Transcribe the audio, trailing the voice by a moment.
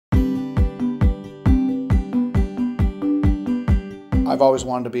I've always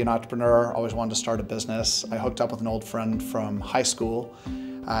wanted to be an entrepreneur, always wanted to start a business. I hooked up with an old friend from high school.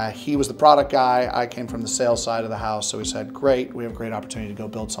 He was the product guy, I came from the sales side of the house, so we said, great, we have a great opportunity to go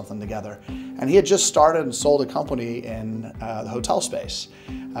build something together. And he had just started and sold a company in the hotel space.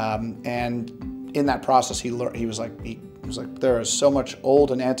 And in that process, he was like, there is so much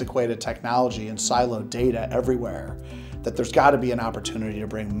old and antiquated technology and siloed data everywhere that there's got to be an opportunity to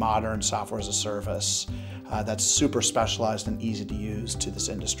bring modern software as a service that's super specialized and easy to use to this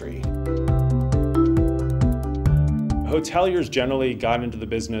industry. Hoteliers generally got into the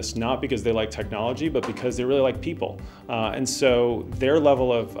business not because they like technology, but because they really like people. And so their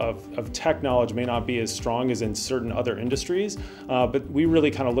level of tech knowledge may not be as strong as in certain other industries, but we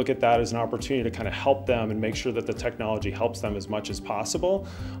really kind of look at that as an opportunity to kind of help them and make sure that the technology helps them as much as possible.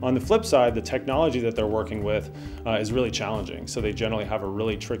 On the flip side, the technology that they're working with is really challenging. So they generally have a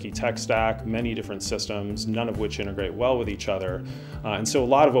really tricky tech stack, many different systems, none of which integrate well with each other. And so a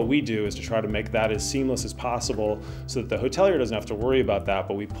lot of what we do is to try to make that as seamless as possible so that the hotelier doesn't have to worry about that,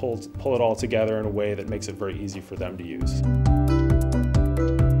 but we pull it all together in a way that makes it very easy for them to use.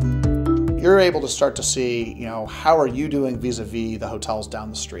 You're able to start to see, how are you doing vis-a-vis the hotels down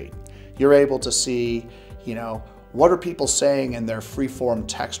the street? You're able to see, what are people saying in their free-form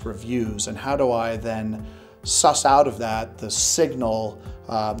text reviews, and how do I then suss out of that the signal,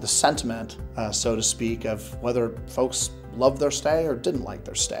 the sentiment, so to speak, of whether folks loved their stay or didn't like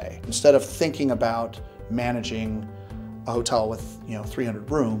their stay. Instead of thinking about managing a hotel with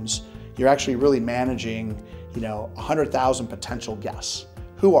 300 rooms, you're actually really managing 100,000 potential guests.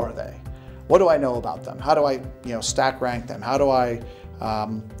 Who are they? What do I know about them? How do I stack rank them? How do I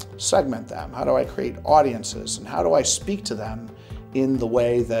segment them? How do I create audiences? And how do I speak to them in the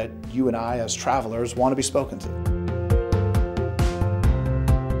way that you and I as travelers want to be spoken to?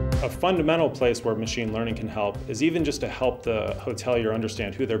 A fundamental place where machine learning can help is even just to help the hotelier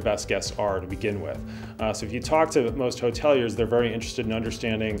understand who their best guests are to begin with. So if you talk to most hoteliers, they're very interested in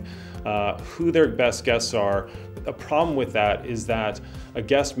understanding who their best guests are. A problem with that is that a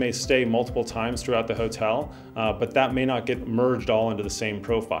guest may stay multiple times throughout the hotel, but that may not get merged all into the same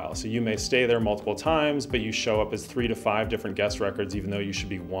profile. So you may stay there multiple times, but you show up as 3 to 5 different guest records, even though you should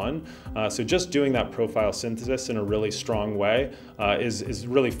be one. So just doing that profile synthesis in a really strong way is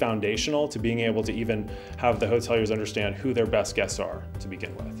really foundational to being able to even have the hoteliers understand who their best guests are to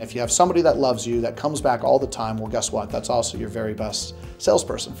begin with. If you have somebody that loves you, that comes back all the time, well, guess what? That's also your very best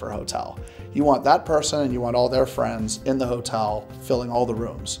salesperson for a hotel. You want that person and you want all their friends in the hotel filling all the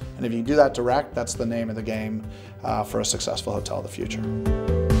rooms. And if you do that direct, that's the name of the game for a successful hotel of the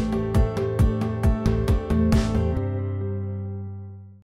future.